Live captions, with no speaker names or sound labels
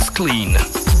clean.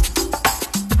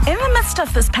 In the midst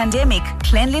of this pandemic,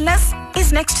 cleanliness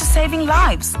is next to saving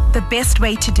lives. The best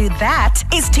way to do that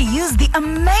is to use the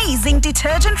amazing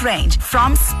detergent range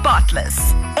from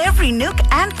Spotless. Every nook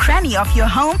and cranny of your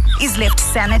home is left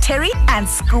sanitary and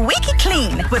squeaky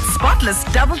clean with Spotless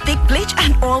double thick bleach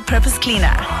and all-purpose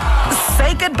cleaner.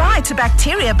 Say goodbye to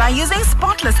bacteria by using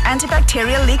Spotless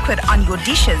antibacterial liquid on your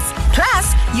dishes.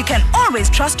 Plus, you can always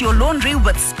trust your laundry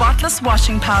with Spotless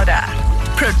washing powder.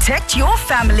 Protect your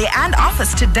family and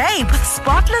office today with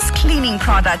Spotless cleaning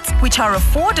products, which are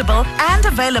affordable and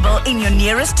available in your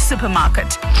nearest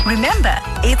supermarket. Remember,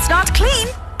 it's not clean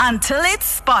until it's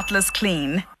Spotless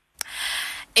clean.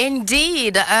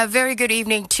 Indeed. A very good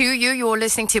evening to you. You're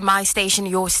listening to my station,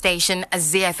 your station,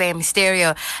 ZFM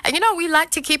Stereo. And we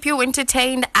like to keep you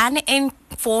entertained and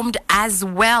informed as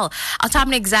well. Our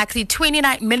time exactly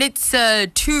 29 minutes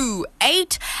to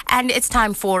 8, and it's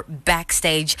time for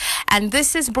Backstage. And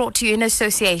this is brought to you in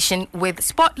association with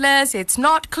Spotless. It's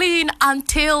not clean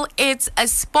until it's a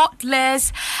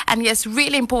spotless. And yes,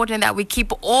 really important that we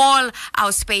keep all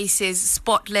our spaces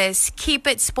spotless. Keep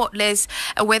it spotless,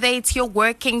 whether it's your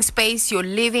working space, your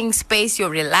living space, your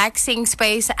relaxing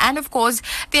space, and of course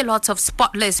there are lots of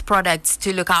Spotless products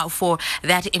to look out for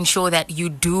that ensure that you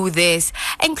do this,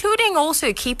 including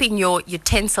also keeping your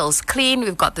utensils clean.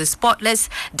 We've got the Spotless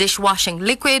dishwashing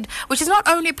liquid, which is not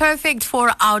only perfect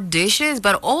for our dishes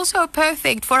but also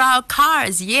perfect for our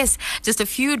cars. Yes, just a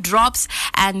few drops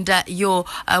and your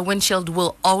windshield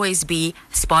will always be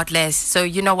spotless. So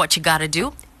you know what you gotta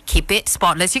do. Keep it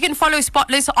spotless. You can follow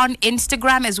Spotless on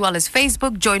Instagram as well as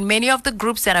Facebook. Join many of the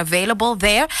groups that are available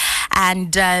there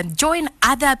and join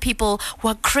other people who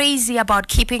are crazy about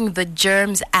keeping the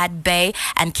germs at bay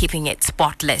and keeping it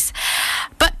spotless.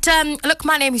 But look,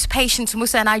 my name is Patience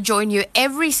Musa and I join you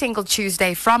every single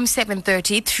Tuesday from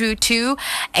 7:30 through to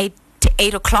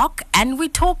 8 o'clock, and we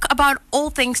talk about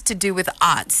all things to do with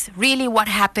arts, really what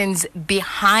happens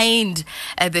behind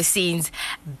the scenes.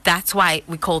 That's why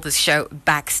we call this show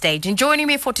Backstage. And joining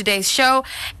me for today's show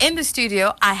in the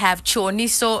studio, I have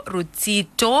Choniso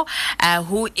Rutsito,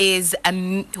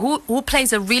 who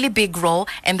plays a really big role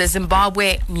in the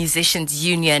Zimbabwe Musicians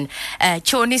Union.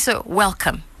 Choniso,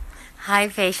 welcome. Hi,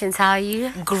 Patience. How are you?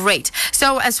 Great.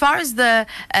 So as far as the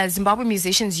Zimbabwe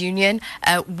Musicians Union,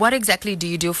 what exactly do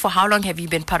you do? For how long have you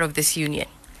been part of this union?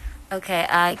 Okay,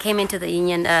 I came into the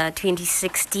union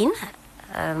 2016.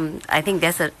 I think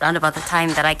that's around about the time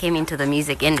that I came into the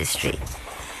music industry.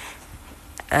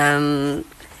 And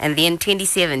then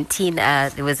 2017,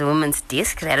 there was a women's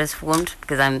desk that was formed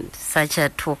because I'm such a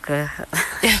talker.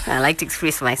 I like to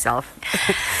express myself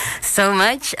so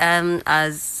much. I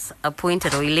was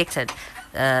appointed or elected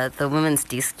the women's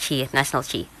desk chair, national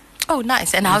chair. Oh,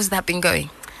 nice. And how's that been going?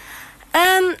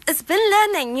 It's been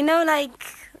learning,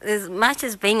 as much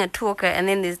as being a talker, and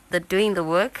then there's the doing the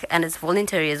work, and it's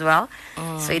voluntary as well.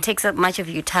 So it takes up much of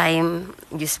your time,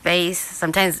 your space.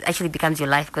 Sometimes it actually becomes your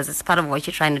life because it's part of what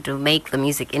you're trying to do, make the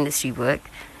music industry work.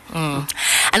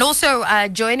 And also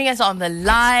joining us on the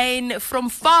line from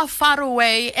far, far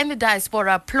away in the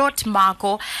diaspora, Plot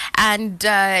Marco. And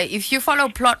if you follow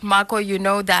Plot Marco, you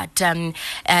know that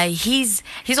he's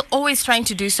always trying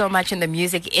to do so much in the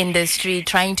music industry,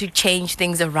 trying to change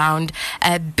things around.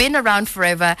 Been around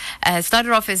forever,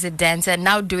 started off as a dancer,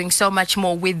 now doing so much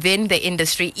more within the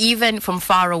industry, even from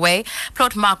far away.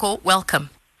 Plot Marco,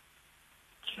 welcome.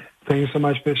 Thank you so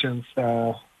much, Patience.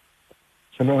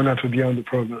 It's an honor to be on the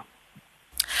program.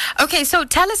 Okay, so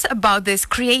tell us about this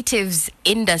Creatives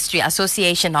Industry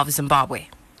Association of Zimbabwe.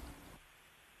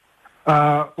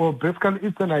 Well, basically,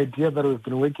 it's an idea that we've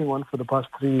been working on for the past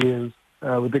 3 years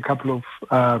with a couple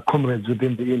of comrades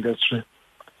within the industry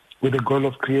with the goal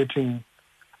of creating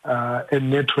a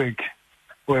network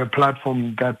or a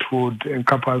platform that would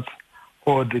encompass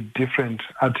all the different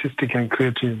artistic and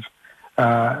creative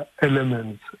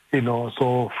elements,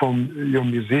 so from your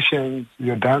musicians,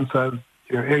 your dancers,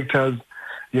 your actors,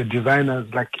 your designers,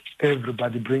 like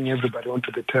everybody, bring everybody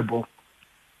onto the table.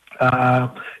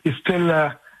 It's still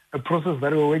a process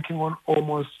that we're working on,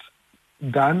 almost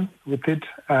done with it,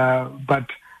 but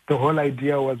the whole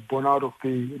idea was born out of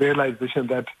the realization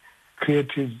that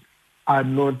creatives are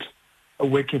not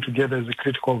working together as a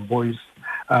critical voice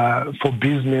for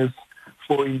business,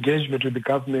 for engagement with the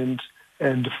government,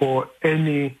 and for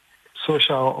any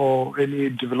social or any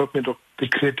development of the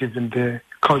creative in the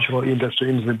cultural industry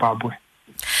in Zimbabwe.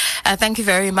 Thank you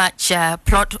very much.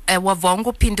 Plot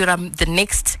Wavongo Pinduram, the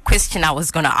next question I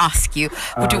was going to ask you.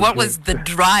 What was the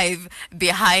drive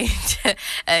behind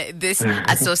this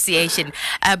association?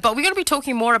 But we're going to be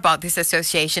talking more about this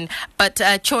association. But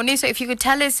Choniso, if you could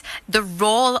tell us the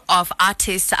role of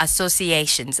artists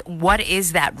associations. What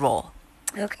is that role?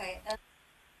 Okay.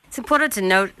 It's important to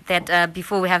note that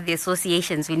before we have the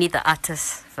associations, we need the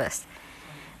artists first,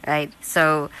 right?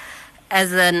 So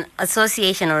as an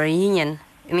association or a union,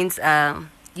 it means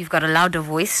you've got a louder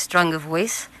voice, stronger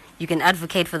voice. You can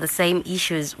advocate for the same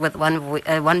issues with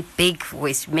one big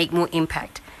voice, make more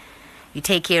impact. You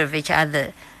take care of each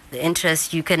other, the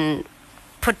interests. You can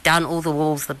put down all the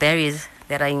walls, the barriers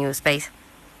that are in your space.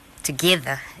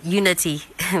 Together, unity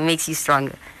makes you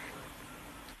stronger.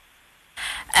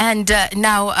 And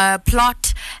now,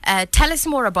 Plot, tell us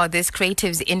more about this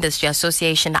Creatives Industry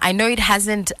Association. I know it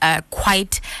hasn't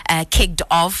quite kicked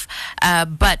off,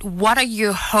 but what are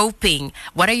you hoping?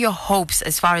 What are your hopes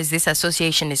as far as this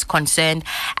association is concerned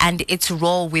and its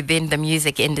role within the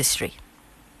music industry?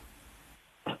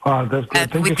 That's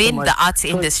great. Thank within you so much. The arts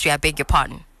industry, I beg your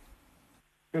pardon.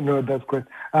 No, that's great.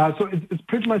 So it's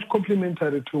pretty much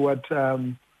complementary to what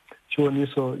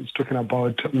Chiwoniso is talking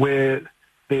about, where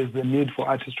there's the need for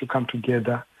artists to come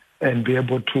together and be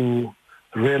able to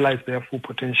realize their full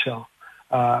potential.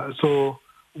 So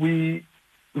we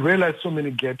realize so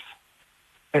many gaps,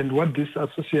 and what this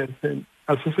association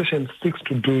seeks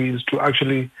to do is to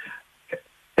actually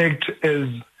act as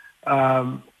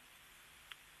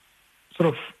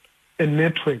sort of a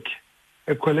network,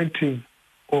 a collective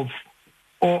of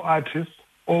all artists,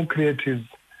 all creatives,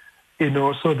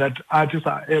 so that artists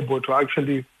are able to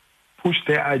actually push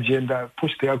their agenda,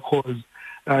 push their cause,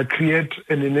 create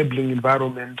an enabling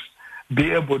environment, be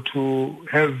able to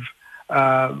have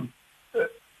a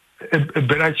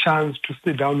better chance to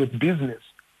sit down with business.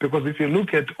 Because if you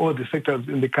look at all the sectors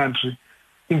in the country,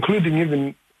 including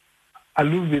even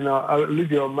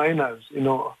alluvial miners,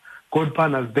 gold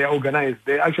partners, they're organized.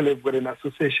 They actually have got an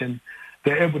association.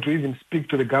 They're able to even speak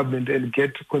to the government and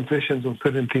get concessions on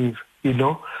certain things,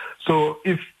 So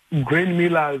if grain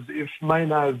millers, if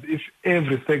miners, if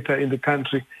every sector in the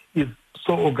country is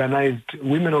so organized,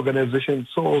 women organizations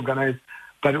so organized,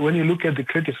 but when you look at the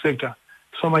creative sector,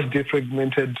 so much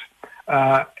defragmented,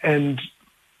 and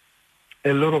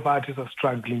a lot of artists are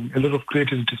struggling, a lot of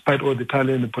creatives, despite all the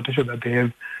talent and the potential that they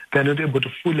have, they're not able to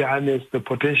fully harness the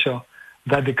potential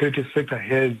that the creative sector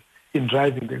has in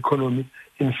driving the economy,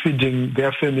 in feeding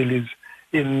their families,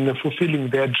 in fulfilling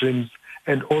their dreams,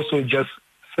 and also just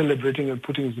celebrating and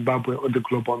putting Zimbabwe on the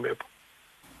global map.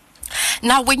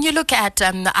 Now, when you look at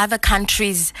other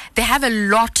countries, they have a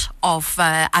lot of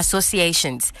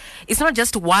associations. It's not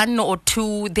just one or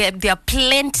two. There are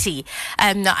plenty.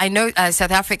 I know South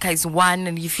Africa is one,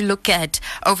 and if you look at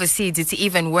overseas, it's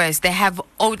even worse. They have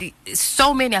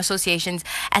so many associations,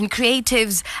 and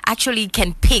creatives actually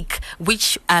can pick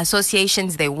which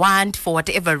associations they want for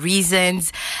whatever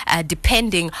reasons,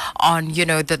 depending on,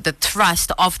 the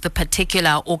thrust of the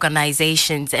particular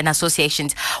organizations and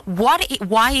associations.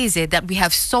 Why is it that we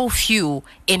have so few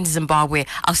in Zimbabwe?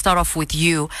 I'll start off with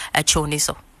you,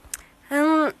 Choniso.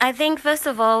 I think, first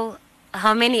of all,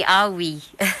 how many are we?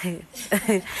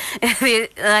 We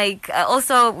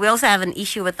also have an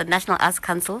issue with the National Arts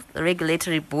Council, the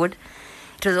regulatory board.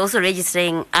 It was also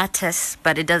registering artists,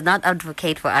 but it does not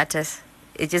advocate for artists.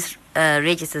 It just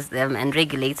registers them and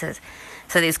regulates us.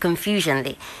 So there's confusion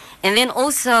there. And then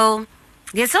also,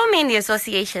 there's so many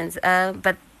associations,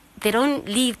 but they don't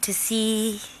leave to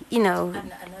see,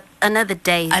 another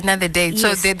day. Another day. Yes.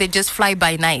 So they just fly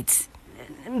by night.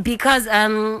 Because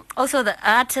also the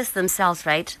artists themselves,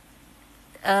 right?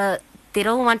 They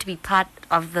don't want to be part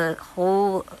of the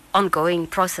whole ongoing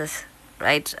process,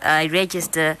 right? I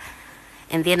register,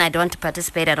 and then I don't want to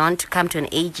participate. I don't want to come to an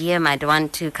AGM. I don't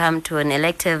want to come to an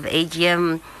elective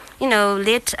AGM.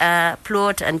 Let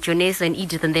Plot and Choniso and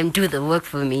Edith and them do the work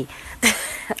for me.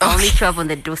 I'll only show up on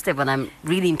the doorstep when I'm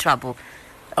really in trouble.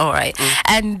 All right.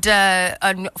 And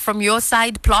from your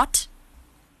side, Plot?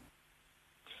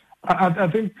 I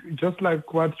think just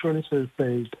like what Choniso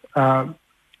said,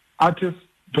 artists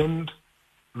don't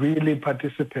really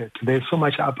participate. There's so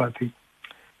much apathy.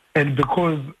 And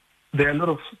because there are a lot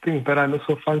of things that are not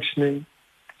so functioning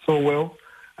so well,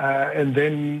 and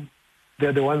then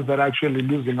they're the ones that are actually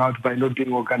losing out by not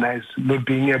being organized, not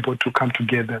being able to come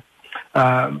together.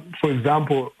 For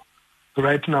example,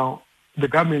 right now, the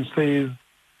government says,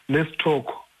 let's talk.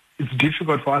 It's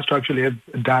difficult for us to actually have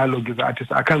a dialogue as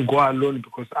artists. I can't go alone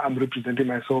because I'm representing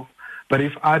myself. But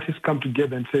if artists come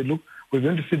together and say, look, we're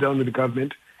going to sit down with the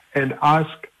government and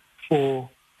ask for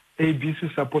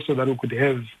ABC support so that we could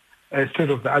have a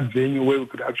state-of-the-art venue where we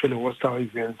could actually host our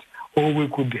events, or we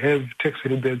could have tax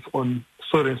rebates on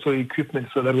so equipment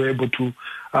so that we're able to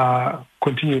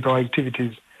continue with our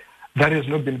activities. That has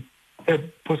not been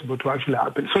possible to actually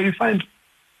happen. So you find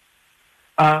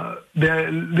there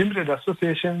are limited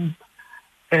associations,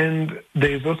 and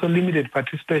there is also limited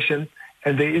participation,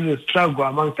 and there is a struggle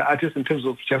amongst the artists in terms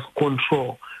of just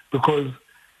control, because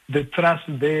the trust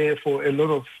there for a lot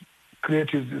of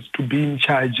creatives is to be in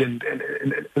charge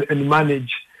and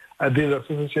manage these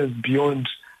associations beyond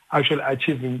actually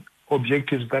achieving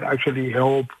objectives that actually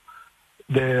help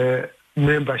the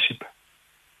membership.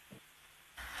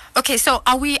 Okay, so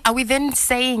are we then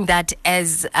saying that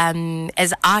as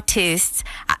artists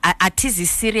is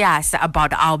serious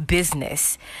about our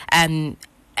business, and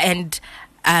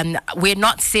we're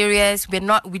not serious. We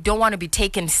don't want to be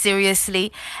taken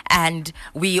seriously, and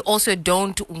we also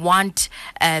don't want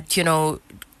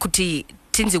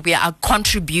we are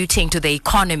contributing to the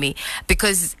economy,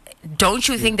 because don't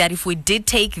you think that if we did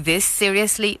take this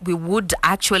seriously, we would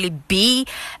actually be,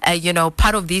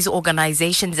 part of these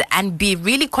organizations and be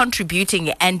really contributing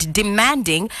and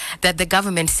demanding that the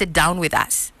government sit down with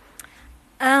us?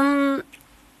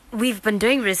 We've been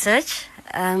doing research,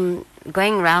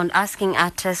 going around asking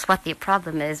artists what their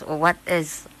problem is, or what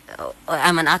is.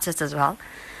 I'm an artist as well.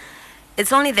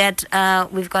 It's only that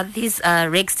we've got these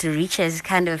rags to riches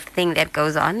kind of thing that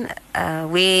goes on,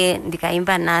 where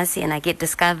ndikaimba nasi and I get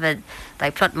discovered by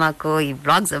Plot Marco. He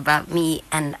blogs about me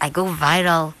and I go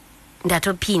viral.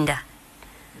 Ndatopinda.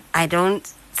 I don't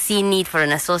see need for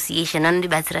an association. I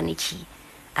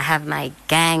have my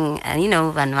gang, and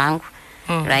vanwangu,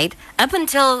 right? Up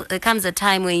until there comes a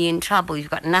time when you're in trouble, you've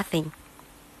got nothing.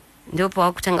 We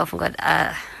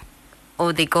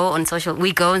go on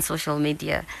social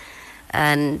media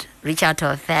and reach out to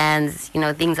our fans.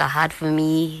 Things are hard for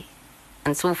me,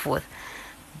 and so forth.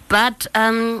 But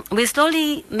we're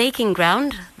slowly making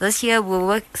ground. This year,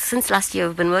 since last year,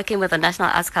 we've been working with the National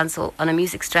Arts Council on a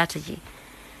music strategy.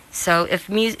 So if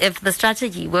the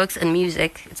strategy works in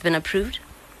music, it's been approved.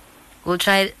 We'll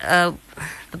try the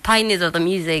pioneers of the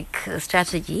music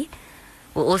strategy.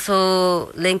 We'll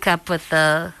also link up with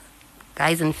the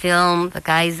guys in film, the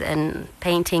guys in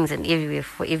paintings, and everywhere,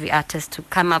 for every artist to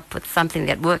come up with something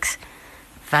that works,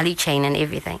 value chain and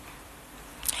everything.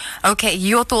 Okay,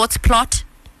 your thoughts, Plot?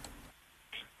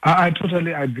 I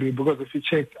totally agree, because if you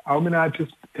check how many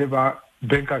artists have a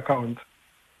bank account,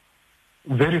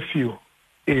 very few,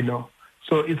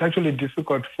 So it's actually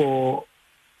difficult for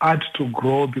art to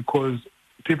grow because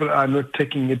people are not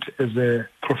taking it as a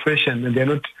profession, and they're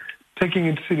not taking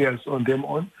it serious on their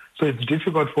own. So it's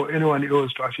difficult for anyone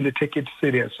else to actually take it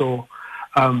serious. So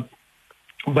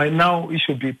by now, it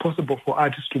should be possible for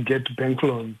artists to get bank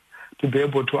loans, to be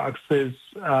able to access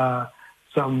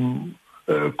some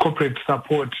corporate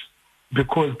support,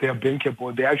 because they are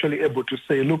bankable. They're actually able to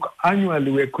say, look,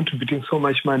 annually we're contributing so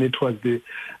much money towards the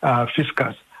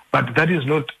fiscus, but that is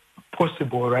not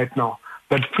possible right now.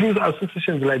 But through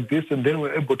associations like this, and then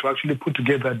we're able to actually put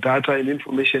together data and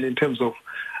information in terms of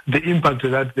the impact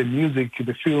that the music,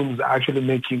 the films are actually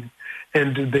making,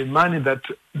 and the money that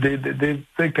the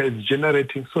sector is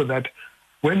generating, so that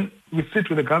when we sit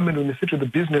with the government, when we sit with the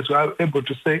business, we are able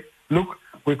to say, look,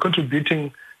 we're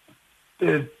contributing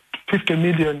 50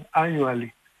 million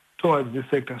annually towards this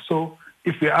sector. So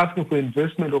if we're asking for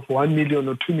investment of 1 million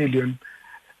or 2 million,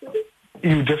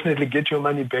 you definitely get your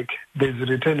money back. There's a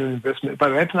return on investment.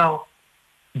 But right now,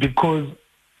 because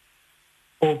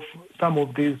of some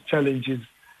of these challenges,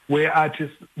 where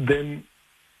artists then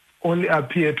only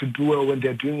appear to do well when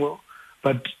they're doing well,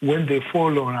 but when they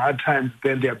fall on hard times,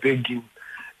 then they're begging.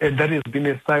 And that has been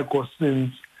a cycle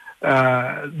since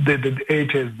the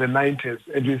 80s, the 90s,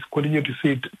 and we continue to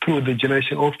see it through the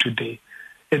generation of today.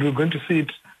 And we're going to see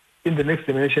it in the next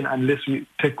generation unless we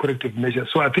take corrective measures.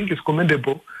 So I think it's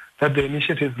commendable that the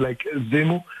initiatives like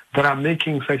ZEMU that are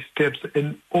making such steps,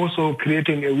 and also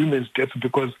creating a women's desk,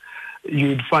 because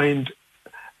you'd find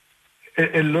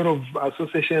a lot of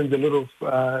associations, a lot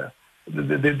of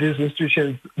these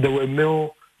institutions, they were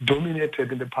male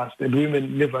dominated in the past, and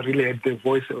women never really had the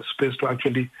voice or space to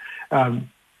actually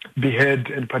be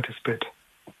heard and participate.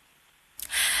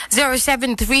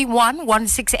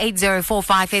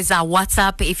 0731-168-045 is our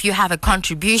WhatsApp if you have a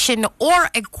contribution or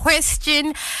a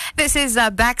question. This is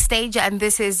Backstage, and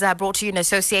this is brought to you in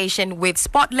association with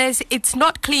Spotless. It's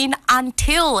not clean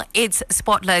until it's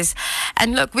spotless.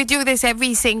 And look, we do this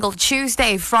every single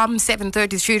Tuesday from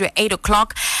 7:30 through to 8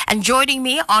 o'clock. And joining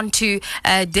me on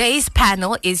today's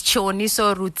panel is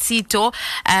Chioniso Rutsito,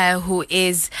 who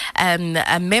is a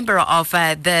member of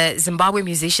the Zimbabwe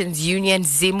Musicians Union,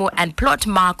 ZIMU, and Plot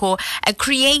Marco, Mako, a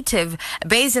creative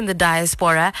based in the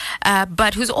diaspora,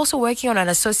 but who's also working on an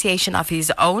association of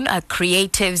his own, a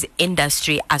Creatives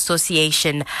Industry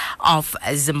Association of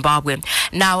Zimbabwe.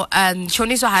 Now,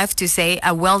 Choniso, I have to say,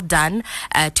 well done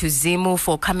to Zimu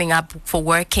for coming up, for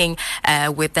working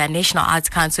with the National Arts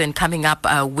Council and coming up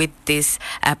with this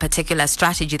particular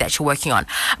strategy that you're working on.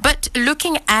 But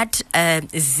looking at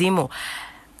Zimu,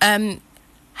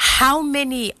 how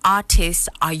many artists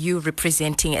are you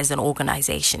representing as an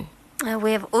organization?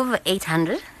 We have over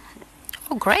 800.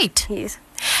 Oh, great. Yes.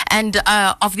 And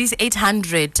of these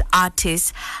 800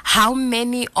 artists, how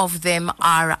many of them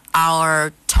are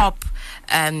our top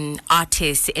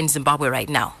artists in Zimbabwe right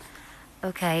now?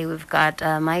 Okay, we've got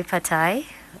Mai Patai,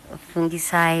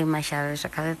 Fungisai, Mashawe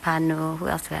Shakavepano. Who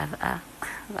else do we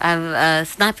have?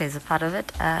 Sniper is a part of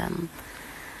it.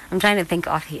 I'm trying to think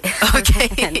off here.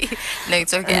 Okay. No,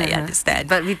 it's okay. I understand.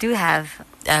 But we do have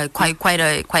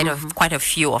quite a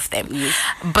few of them. Yes.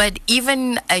 But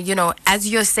even as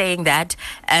you're saying that,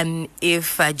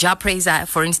 if Jah Praiser,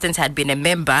 for instance, had been a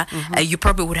member, you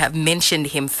probably would have mentioned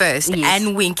him first, yes.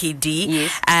 and Winky D,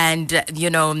 yes. and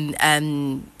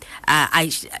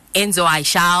Enzo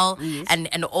Aishal, yes.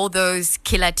 and all those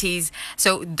killer T's.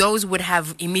 So those would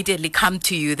have immediately come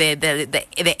to you. The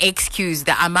XQs,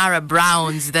 the Amara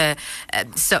Browns,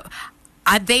 so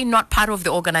are they not part of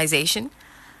the organization?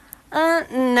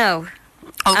 No.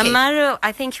 Okay. Amaro,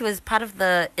 I think he was part of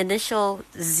the initial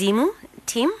Zimu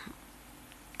team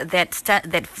that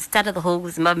started the whole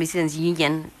Zimbabwe Musicians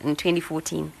Union in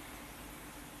 2014.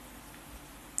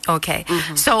 Okay.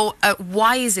 So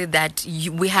why is it that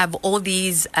we have all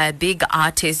these big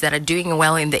artists that are doing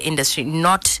well in the industry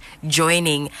not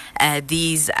joining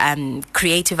these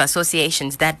creative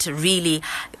associations that really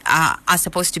are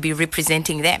supposed to be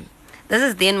representing them? This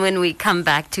is then when we come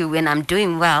back to when I'm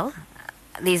doing well,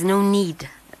 there's no need.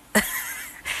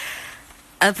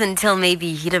 Up until maybe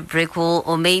you hit a brick wall,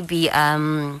 or maybe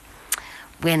when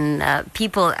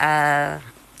people are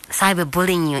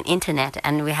cyberbullying you on internet,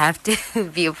 and we have to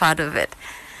be a part of it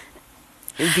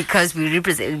because we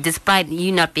represent, despite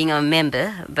you not being a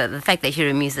member, but the fact that you're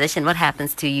a musician, what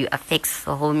happens to you affects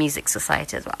the whole music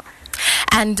society as well.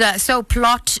 And so,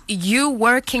 Plot, you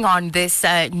working on this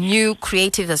new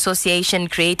creative association,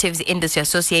 Creatives Industry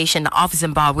Association of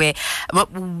Zimbabwe.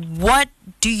 What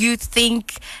do you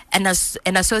think an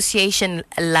association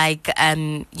like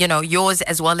yours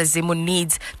as well as Zimu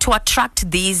needs to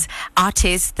attract these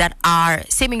artists that are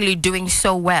seemingly doing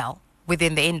so well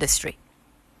within the industry?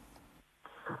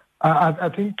 I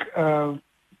think to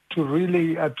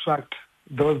really attract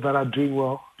those that are doing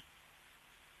well,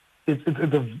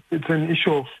 it's an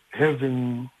issue of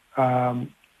having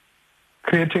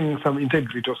creating some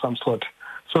integrity of some sort.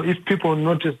 So if people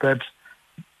notice that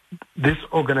this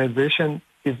organization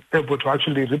is able to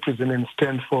actually represent and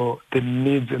stand for the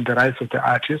needs and the rights of the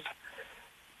artists,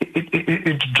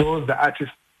 it draws the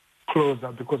artists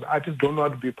closer, because artists don't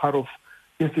want to be part of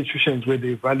institutions where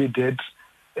they validate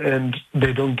and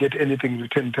they don't get anything in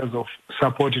return in terms of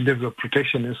support, in terms of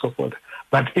protection and so forth.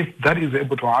 But if that is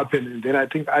able to happen, then I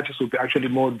think artists will be actually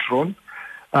more drawn.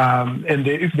 And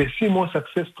if they see more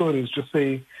success stories to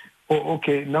say, oh,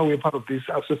 okay, now we're part of this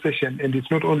association, and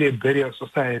it's not only a barrier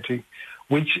society,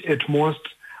 which at most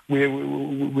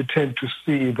we tend to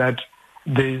see that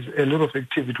there's a lot of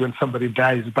activity when somebody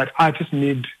dies, but artists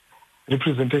need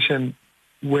representation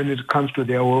when it comes to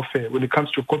their welfare, when it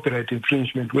comes to copyright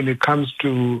infringement, when it comes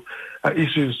to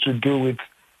issues to do with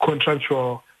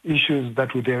contractual issues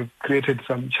that would have created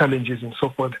some challenges and so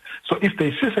forth. So if they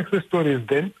see success stories,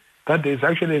 then that there's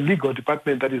actually a legal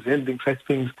department that is handling such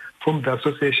things from the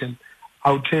association,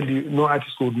 I'll tell you, no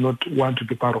artist would not want to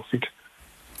be part of it.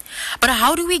 But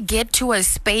how do we get to a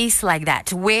space like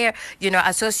that where,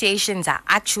 associations are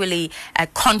actually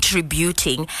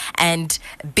contributing and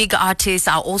big artists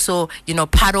are also,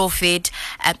 part of it?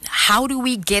 How do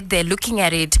we get there looking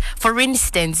at it? For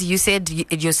instance, you said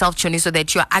yourself, Choniso,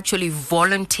 that you're actually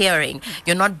volunteering.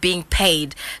 You're not being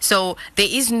paid. So there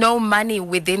is no money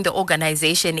within the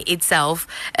organization itself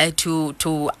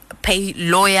to pay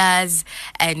lawyers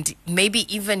and maybe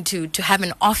even to have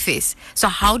an office. So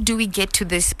how do we get to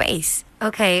this space?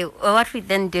 Okay, well, what we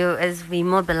then do is we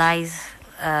mobilize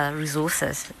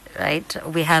resources, right?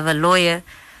 We have a lawyer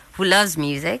who loves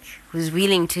music, who's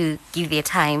willing to give their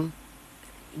time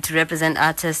to represent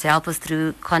artists, to help us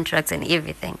through contracts and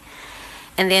everything.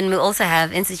 And then we also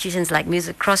have institutions like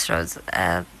Music Crossroads.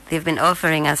 They've been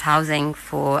offering us housing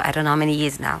for I don't know how many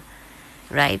years now,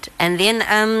 right? And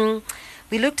then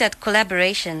we looked at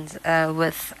collaborations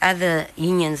with other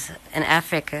unions in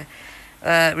Africa.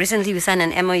 Recently, we signed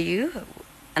an MOU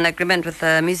an agreement with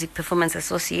the Music Performance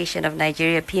Association of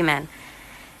Nigeria, PMAN,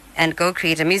 and go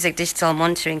create a music digital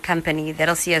monitoring company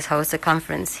that'll see us host a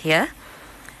conference here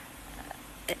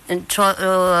and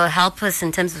help us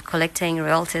in terms of collecting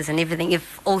royalties and everything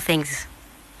if all things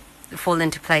fall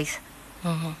into place.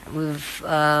 We've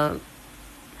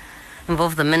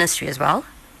involved the ministry as well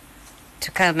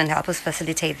to come and help us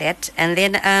facilitate that. And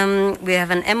then we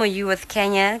have an MOU with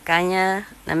Kenya, Ghana,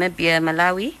 Namibia,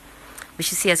 Malawi. We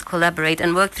should see us collaborate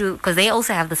and work through, because they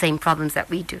also have the same problems that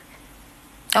we do.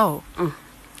 Oh.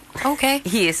 Okay.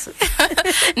 Yes.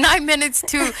 9 minutes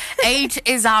to 8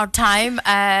 is our time.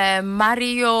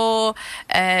 Mario,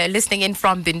 listening in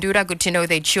from Bindura. Good to know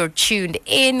that you're tuned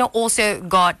in. Also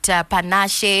got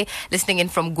Panache listening in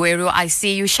from Gweru. I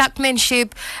see you.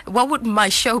 Shakmanship. What would my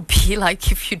show be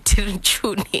like if you didn't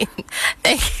tune in?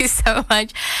 Thank you so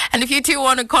much. And if you too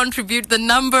want to contribute, the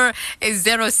number is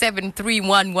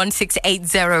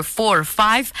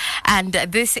 0731168045. And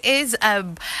this is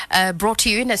brought to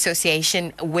you in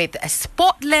association with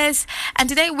Spotless, and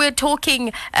today we're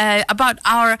talking about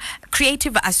our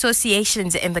creative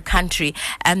associations in the country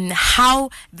and how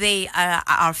they are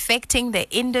affecting the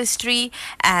industry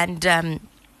and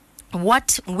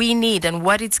what we need and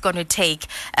what it's going to take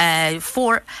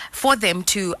for them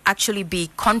to actually be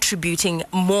contributing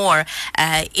more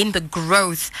in the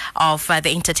growth of the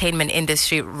entertainment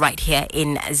industry right here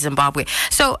in Zimbabwe.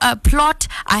 So, Plot,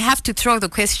 I have to throw the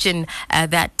question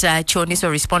that Choniso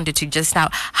responded to just now.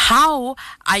 How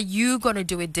are you going to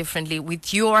do it differently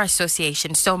with your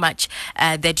association so much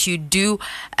that you do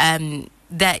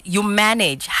that you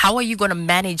manage? How are you going to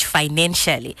manage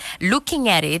financially? Looking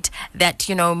at it that,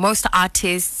 you know, most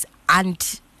artists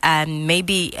aren't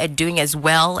maybe doing as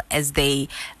well as they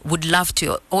would love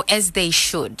to or as they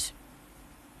should.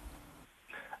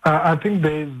 I think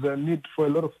there is a need for a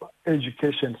lot of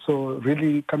education. So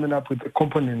really coming up with a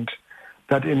component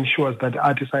that ensures that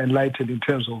artists are enlightened in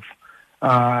terms of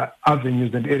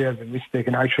avenues and areas in which they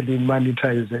can actually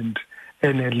monetize and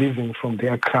earn a living from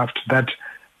their craft. That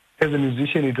as a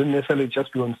musician, you don't necessarily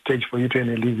just be on stage for you to earn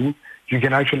a living. You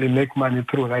can actually make money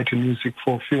through writing music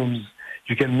for films.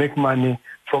 You can make money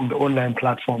from the online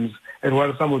platforms. And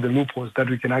what are some of the loopholes that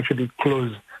we can actually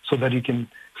close so that you can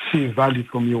see value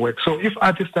from your work? So if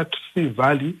artists start to see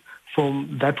value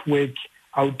from that work,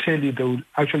 I'll tell you they will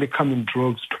actually come in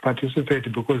droves to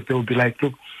participate, because they will be like,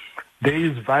 look, there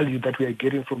is value that we are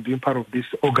getting from being part of this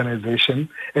organization,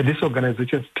 and this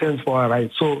organization stands for our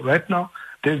rights. So right now,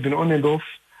 there's been on and off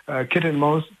cat and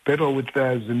mouse battle with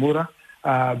Zimura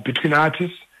between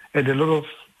artists, and a lot of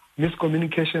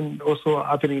miscommunication also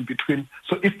happening between.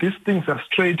 So if these things are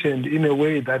straightened in a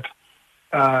way that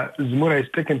Zimura is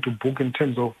taken to book in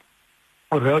terms of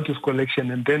royalties collection,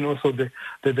 and then also the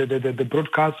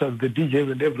broadcasters, the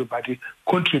DJs, and everybody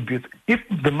contributes. If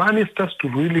the money starts to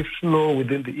really flow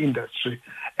within the industry,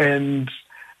 and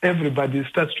everybody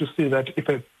starts to see that if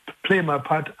I play my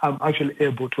part, I'm actually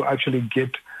able to actually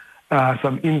get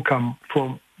some income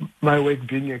from my work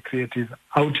being a creative,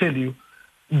 I'll tell you,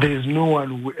 there is no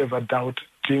one who ever doubt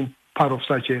being part of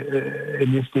such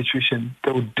an institution.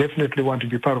 They would definitely want to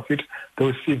be part of it. They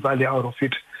will see value out of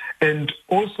it. And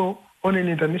also on an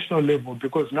international level,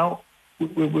 because now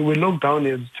we're locked down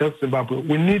as just Zimbabwe,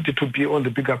 we need to be on the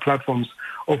bigger platforms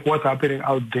of what's happening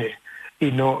out there.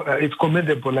 You know, it's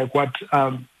commendable like what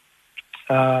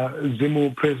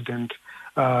Zimu President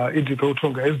Edith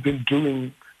Otonga has been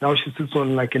doing. Now she sits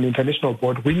on like an international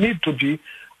board. We need to be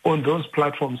on those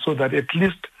platforms so that at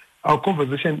least our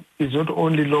conversation is not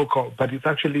only local, but it's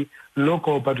actually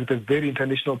local, but with a very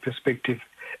international perspective.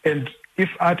 And if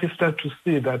artists start to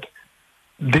see that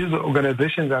these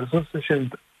organizations and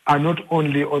associations are not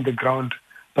only on the ground,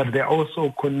 but they're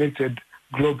also connected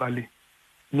globally,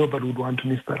 nobody would want to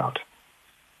miss that out.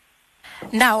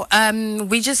 Now,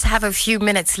 we just have a few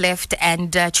minutes left,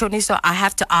 and Choniso, I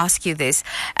have to ask you this.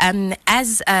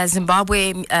 As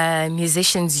Zimbabwe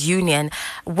Musicians Union,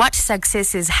 what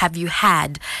successes have you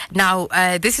had? Now,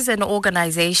 this is an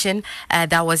organization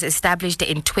that was established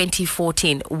in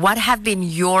 2014. What have been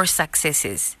your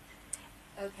successes?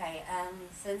 Okay,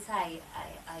 since I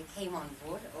came on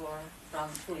board, or from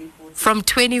 2014? From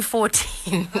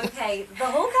 2014. Okay, the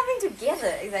whole coming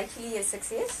together is actually a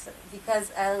success,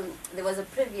 because there was a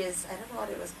previous, I don't know what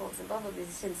it was called, Zimbabwe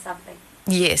Musicians something.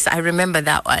 Yes, I remember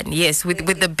that one. Yes,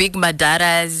 with the big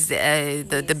Madaras,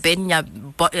 the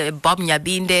Bob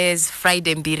Nyabindes,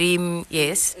 Friday Mbirim,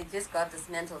 yes. It just got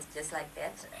dismantled just like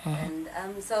that. Mm-hmm.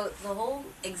 And so the whole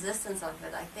existence of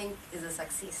it, I think, is a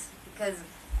success, because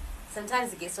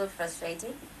sometimes it gets so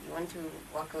frustrating. You want to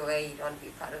walk away, you don't want to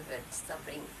be part of it, stop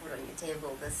bringing food on your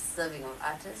table, this serving of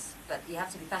artists, but you have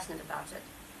to be passionate about it.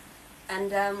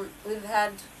 And we've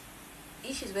had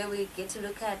issues where we get to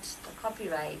look at the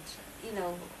copyright,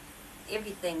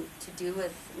 everything to do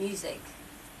with music.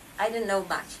 I didn't know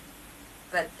much,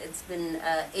 but it's been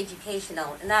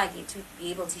educational. And now I get to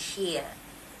be able to share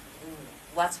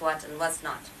what's what and what's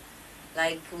not.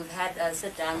 Like we've had a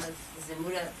sit down with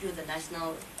Zimura through the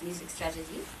National Music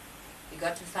Strategy. We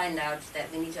got to find out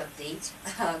that we need to update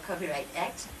our Copyright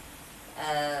Act.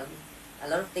 A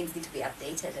lot of things need to be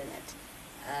updated in it.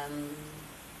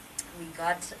 We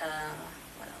got,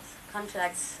 what else?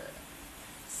 Contracts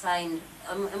signed,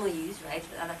 MOUs, right,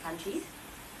 with other countries.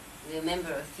 We're a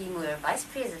member of FIMU, we're a vice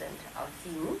president of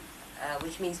FIMU,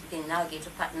 which means we can now get to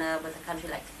partner with a country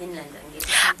like Finland and get to...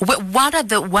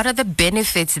 What are the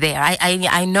benefits there?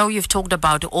 I know you've talked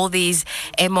about all these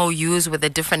MOUs with the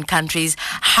different countries.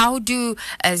 How do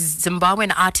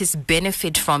Zimbabwean artists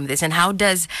benefit from this, and how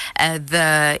does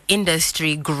the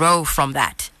industry grow from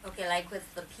that? Okay, like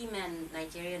with the PMAN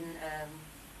Nigerian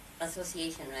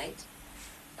Association, right?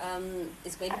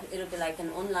 It'll be like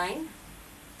an online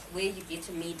where you get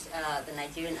to meet the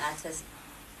Nigerian artists.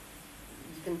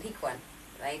 You can pick one,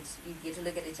 right? You get to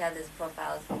look at each other's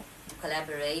profiles,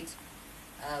 collaborate.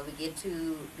 We get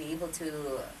to be able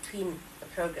to twin the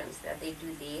programs that they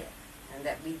do there and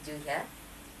that we do here.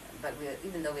 But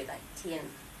even though we're like 10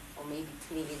 or maybe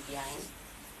 20 years behind,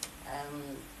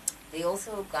 they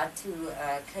also got to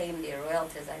claim their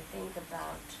royalties, I think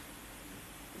about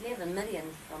 11 million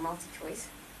from MultiChoice.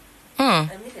 A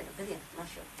billion, not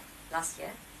sure, last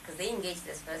year, because they engaged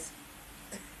us first.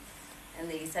 And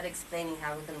they started explaining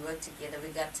how we can work together. We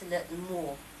got to learn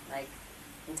more, like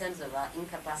in terms of our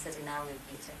incapacity now we're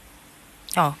better.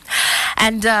 Oh,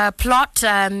 and Plot,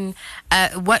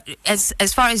 what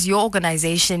as far as your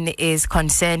organization is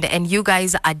concerned, and you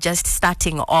guys are just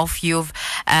starting off. You've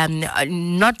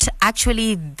not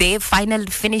actually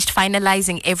finished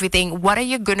finalizing everything. What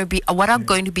are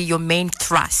going to be your main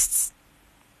thrusts?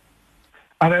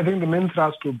 And I think the main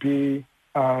thrust will be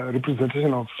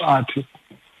representation of artists.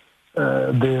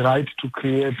 The right to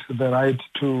create, the right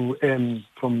to earn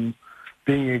from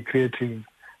being a creative,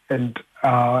 and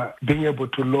being able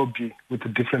to lobby with the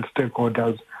different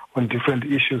stakeholders on different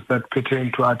issues that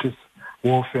pertain to artists'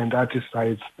 welfare and artists'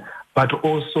 rights, but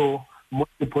also,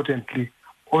 most importantly,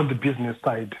 on the business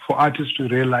side, for artists to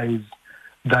realize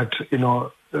that,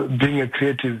 being a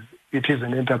creative, it is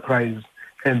an enterprise,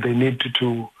 and they need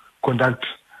to conduct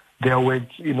their work,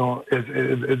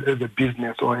 as a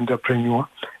business or entrepreneur.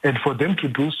 And for them to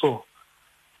do so,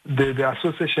 the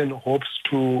association hopes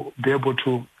to be able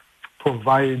to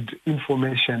provide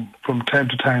information from time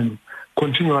to time,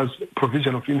 continuous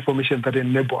provision of information that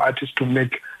enable artists to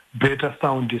make better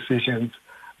sound decisions,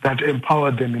 that empower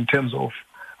them in terms of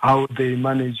how they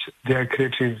manage their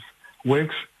creative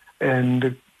works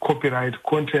and copyright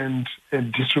content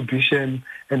and distribution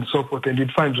and so forth. And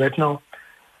it finds right now,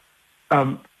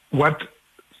 what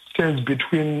stands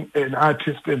between an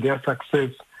artist and their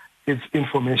success is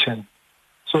information.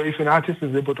 So if an artist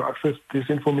is able to access this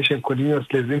information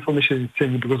continuously, as information is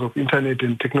changing because of internet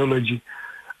and technology,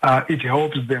 it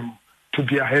helps them to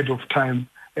be ahead of time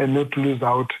and not lose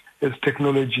out as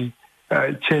technology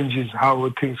changes how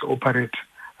things operate.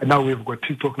 And now we've got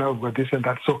TikTok, now we've got this and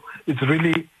that. So it's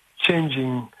really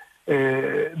changing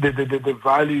the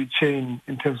value chain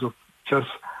in terms of just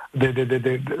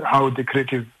how the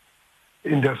creative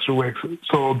industry works.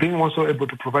 So being also able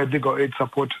to provide legal aid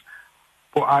support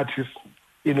for artists,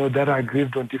 that are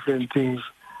aggrieved on different things,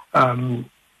 and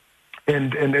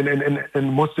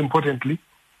most importantly,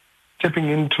 tapping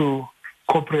into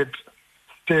corporate,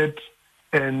 state,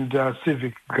 and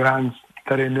civic grants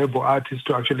that enable artists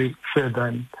to actually further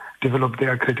and develop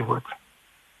their creative works.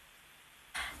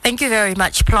 Thank you very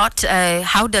much, Plot.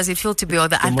 How does it feel to be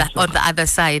on the other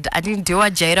side? I didn't do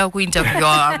a Jada Winter.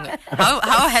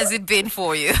 How has it been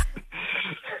for you?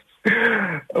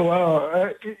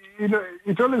 Well,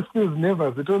 it always feels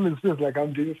nervous. It always feels like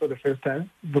I'm doing it for the first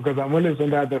time because I'm always on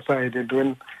the other side, and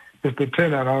when it's the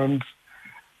turnaround,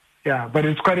 but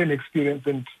it's quite an experience,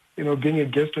 and being a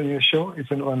guest on your show,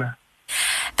 it's an honor.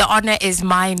 The honor is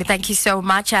mine. Thank you so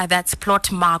much. That's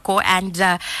Plot Marco, and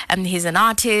he's an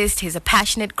artist. He's a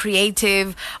passionate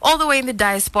creative, all the way in the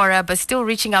diaspora, but still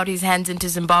reaching out his hands into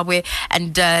Zimbabwe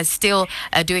and still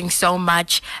doing so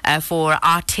much for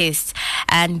artists.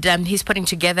 And he's putting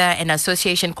together an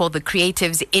association called the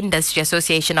Creatives Industry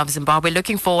Association of Zimbabwe.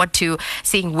 Looking forward to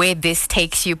seeing where this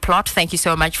takes you, Plot. Thank you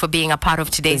so much for being a part of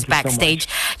today's Backstage.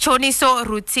 So Choniso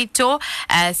Rutsito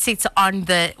sits on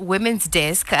the women's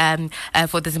desk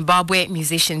for the the Zimbabwe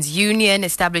Musicians Union,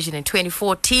 established in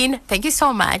 2014. Thank you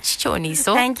so much,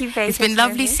 Choniso. Thank you, It's been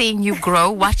lovely seeing you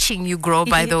grow, watching you grow,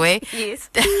 by the way. Yes.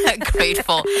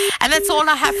 Grateful. And that's all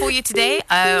I have for you today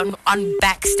on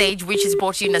Backstage, which is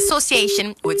brought to you in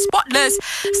association with Spotless.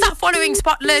 Start following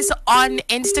Spotless on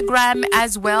Instagram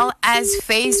as well as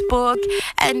Facebook.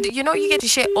 And, you know, you get to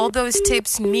share all those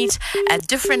tips, meet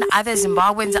different other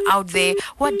Zimbabweans out there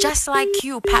who are just like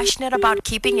you, passionate about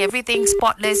keeping everything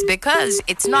spotless, because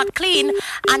it's not clean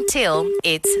until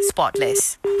it's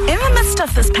spotless. In the midst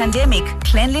of this pandemic,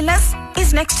 cleanliness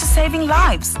is next to saving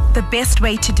lives. The best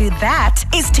way to do that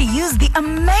is to use the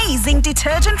amazing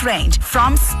detergent range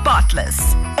from Spotless.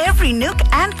 Every nook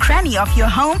and cranny of your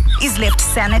home is left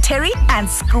sanitary and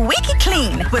squeaky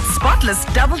clean with Spotless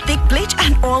double thick bleach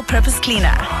and all-purpose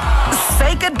cleaner.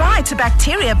 Say goodbye to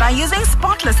bacteria by using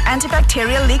Spotless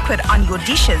antibacterial liquid on your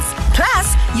dishes.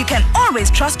 Plus, you can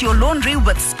always trust your laundry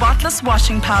with Spotless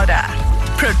washing powder.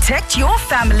 Protect your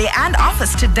family and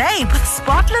office today with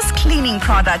Spotless cleaning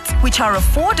products, which are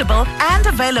affordable and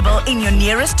available in your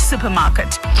nearest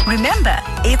supermarket. Remember,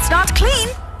 it's not clean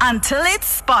until it's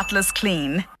Spotless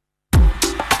clean.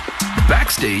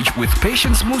 Backstage with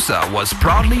Patience Musa was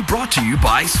proudly brought to you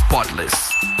by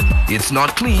Spotless. It's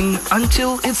not clean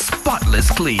until it's spotless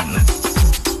clean.